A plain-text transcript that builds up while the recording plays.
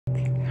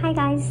Hi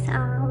guys,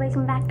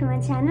 welcome back to my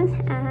channel,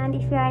 and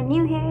if you are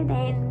new here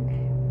then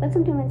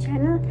welcome to my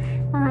channel.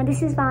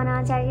 This is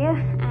Bhavana Acharya,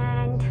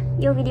 and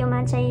यो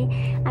भिडियोमा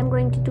चाहिँ I'm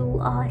going to do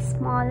a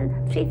small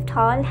thrift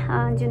haul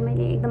जुन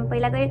मैले एकदम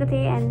पहिला गरेको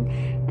थिएँ,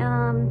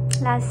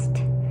 and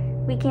last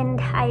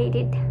weekend I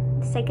did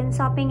second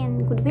shopping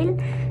in Goodwill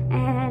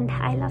and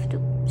I love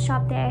to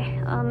shop there.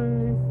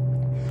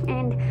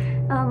 And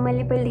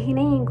मैले पहिलेदेखि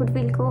नै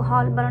Goodwill को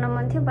haul बनाउन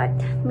मन थियो but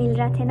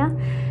मिलिरहेको थिएन.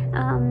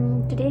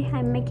 Today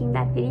I'm making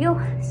that video,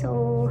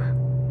 so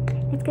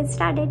let's get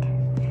started.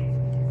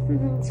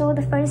 So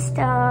the first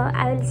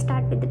I will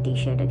start with the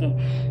t-shirt. Okay,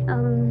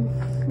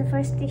 the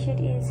first t-shirt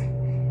is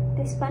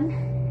this one.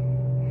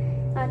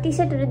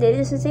 T-shirt is धेरै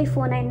जस्तो चाहिँ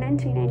 499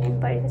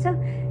 399 परेको छ,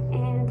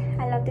 and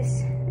I love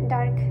this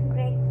dark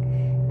gray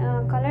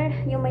color.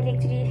 यो मैले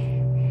actually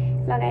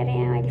लगाएर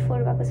यहाँ अहिले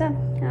 4 भएको छ.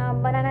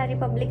 Banana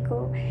Republic को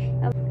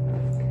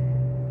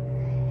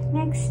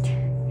next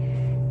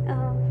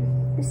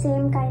the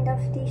same kind of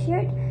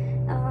t-shirt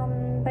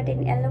but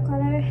in yellow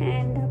color,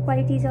 and the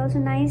quality is also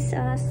nice.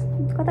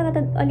 कता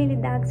कता अलिअलि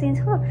दाग चाहिँ छ,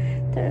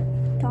 तर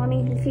टमी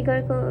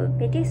हिलफिगर को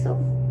भेटे, so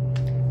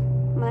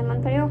मलाई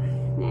मन पर्यो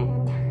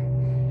and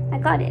I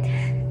got it.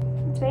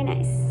 It's very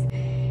nice.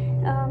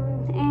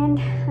 And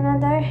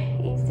another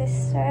is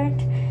this shirt,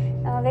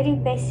 very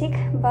basic,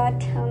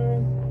 but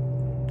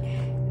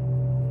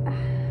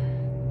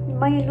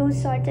मैले लुज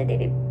सर्ट चाहिँ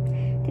धेरै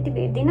त्यति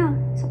भेट्दिनँ,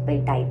 सबै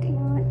टाइट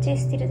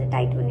चेस्टतिर चाहिँ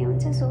टाइट हुने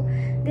हुन्छ. So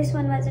this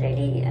one was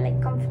really like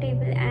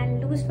comfortable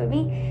and loose for me,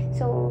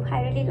 so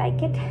I really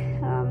like it.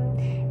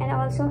 And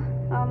also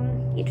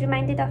it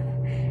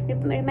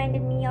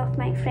reminded me of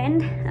my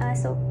friend,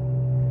 so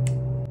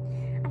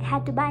I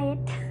had to buy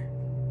it.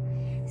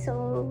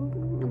 So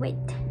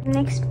wait,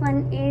 next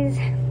one is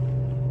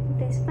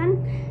this one.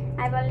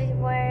 I've already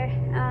wore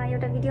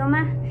एउटा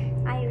भिडियोमा.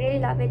 I really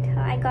love it.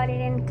 I got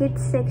it in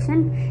kids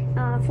section.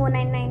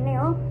 499 नै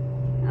हो.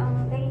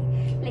 Very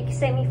like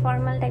semi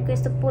formal type को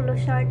यस्तो polo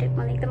shirt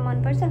मलाई एकदम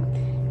मन पर्छ,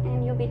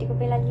 and यो भेटेको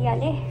बेला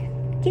लिइहाले.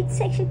 किड्स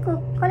सेक्सन को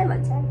कसले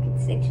भन्छ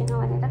किड्स सेक्सन हो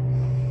भनेर.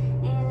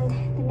 And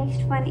the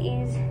next one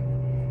is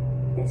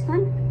this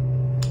one.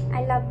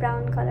 I love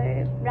brown color.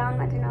 Brown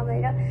मात्र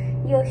नभएर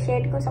यो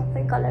शेड को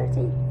सबै कलर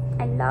चाहिँ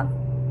I love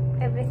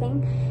everything.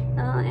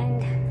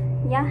 And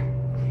yeah,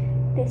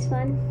 this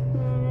one.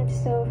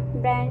 So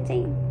brand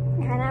चाहिँ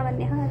हाना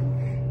भन्ने हो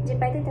जे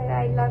पाए त्यही, तर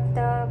I love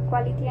the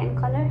quality and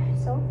color.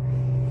 So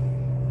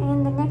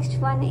and the next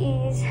one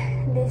is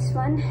this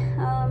one.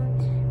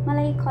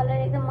 मलाई कलर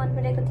एकदम मन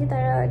परेको थियो,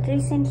 तर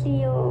रिसेन्टली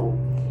यो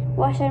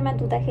वासरमा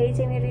धुँदाखेरि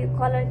चाहिँ मेरो यो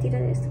कलरतिर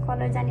यस्तो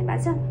कलर जाने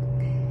भएको छ.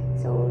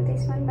 So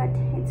this one, but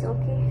it's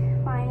okay,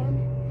 fine,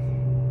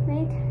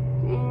 right?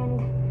 And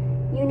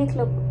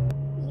Uniqlo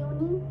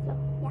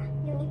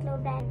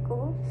brand को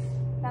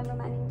राम्रो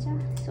मानिन्छ.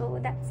 So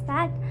that's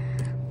that.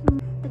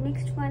 The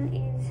next one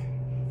is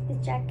this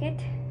jacket.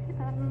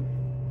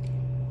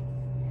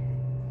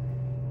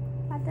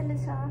 पातलो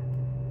छ,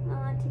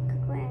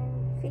 ठिक्कको and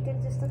fitted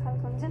जस्तो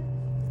खालको हुन्छ.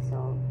 So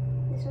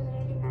this was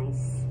really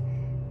nice.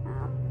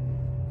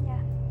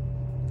 Yeah.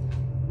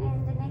 And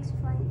the next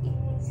one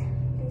is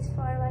this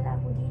fur वाला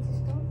hoodie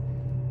जस्तो.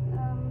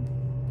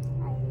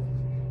 I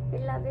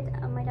really love it.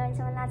 मैले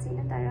अहिलेसम्म लाएको छैन,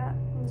 तर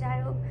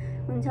जाडो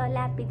हुन्छ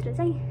ल्याब भित्र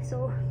चाहिँ, so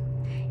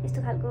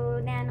यस्तो खालको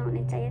न्यानो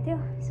हुने चाहिएको थियो,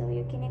 so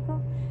यो किनेको.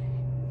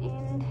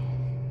 And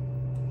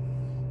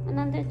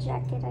another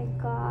jacket I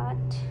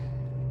got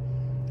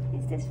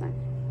is this one.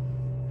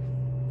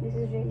 This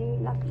is really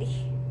lovely.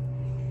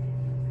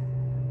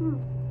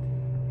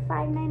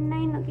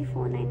 599 or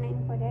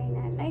 499 for there in.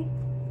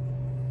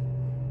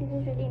 This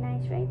is really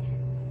nice, right?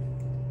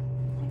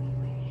 Let me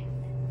wear it.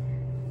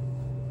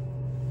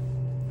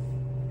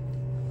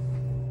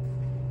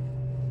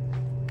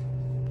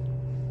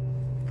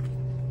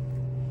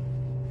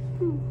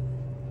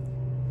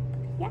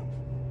 Yeah,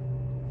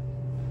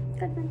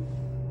 good one.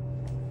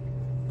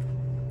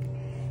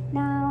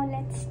 Now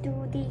let's do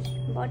the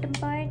bottom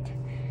part,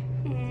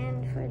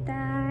 and for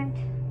that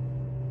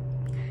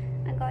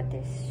I got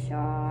this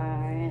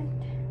short,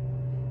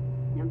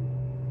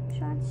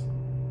 shorts,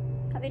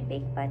 a bit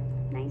big but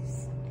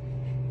nice.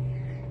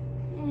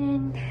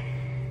 And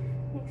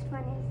next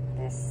one is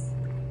this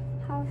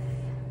half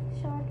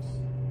shorts.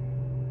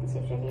 This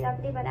is really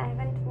lovely, but I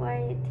haven't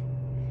worn it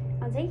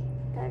अझै,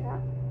 तर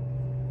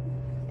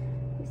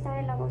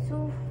बिस्तारै लगाउँछु.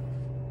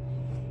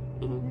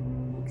 And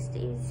next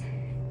is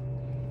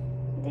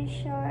this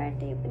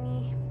shirt. यो पनि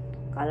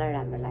colour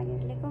राम्रो लाग्यो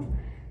लेको,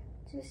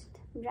 just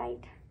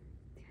bright.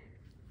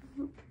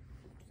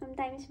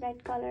 Sometimes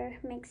bright color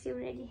makes you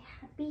really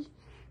happy,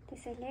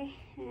 त्यसैले.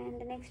 And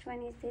the next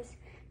one is this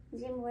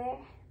gym wear.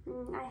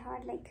 I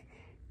heard like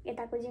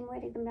यताको gym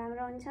wear एकदम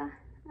राम्रो हुन्छ,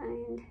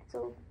 and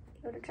so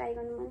एउटा ट्राई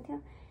गर्नु मन थियो.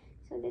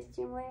 So this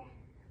gym wear,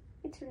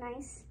 it's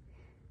nice,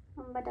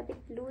 but a bit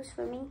loose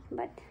for me,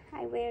 but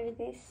I wear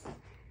this.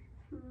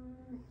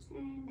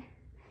 And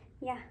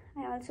yeah,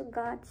 I also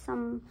got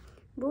some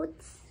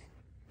boots.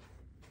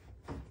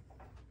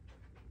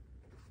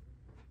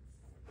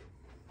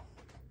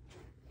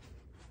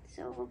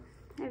 So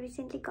I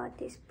recently got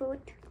this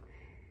boot.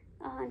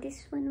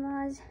 This one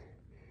was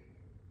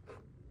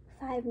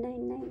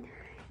 $5.99.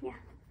 Yeah,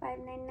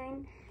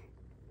 $5.99.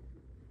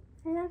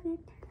 I love it.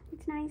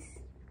 It's nice.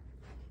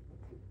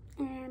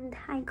 And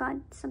I got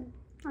some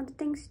other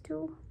things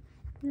too.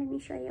 Let me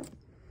show you.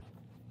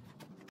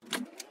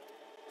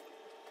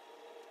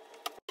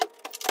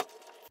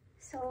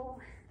 So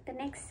the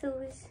next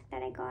shoes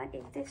that I got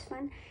is this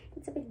one.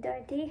 It's a bit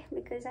dirty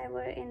because I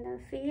were in the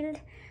field,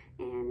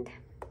 and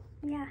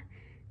yeah,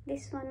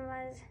 this one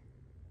was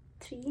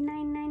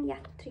 $3.99. Yeah,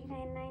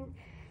 $3.99.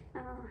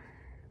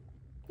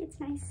 It's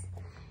nice.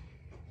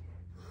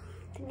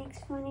 The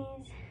next one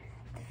is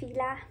the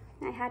Fila.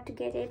 I had to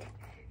get it,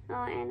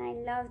 and I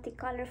love the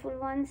colorful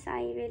ones.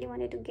 I really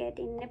wanted to get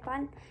in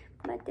Nepal,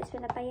 but this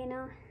one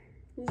paena,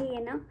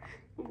 liena,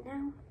 and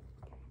now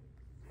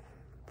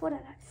 $4.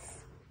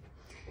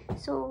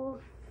 So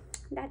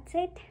that's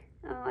it.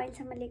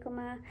 अहिलेसम्म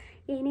लिएकोमा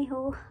यही नै हो.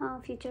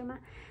 फ्युचरमा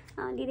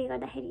लिँदै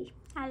गर्दाखेरि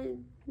I'll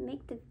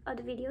make the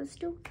other videos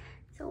too.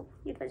 So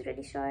it was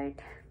really short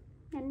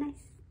and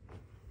nice.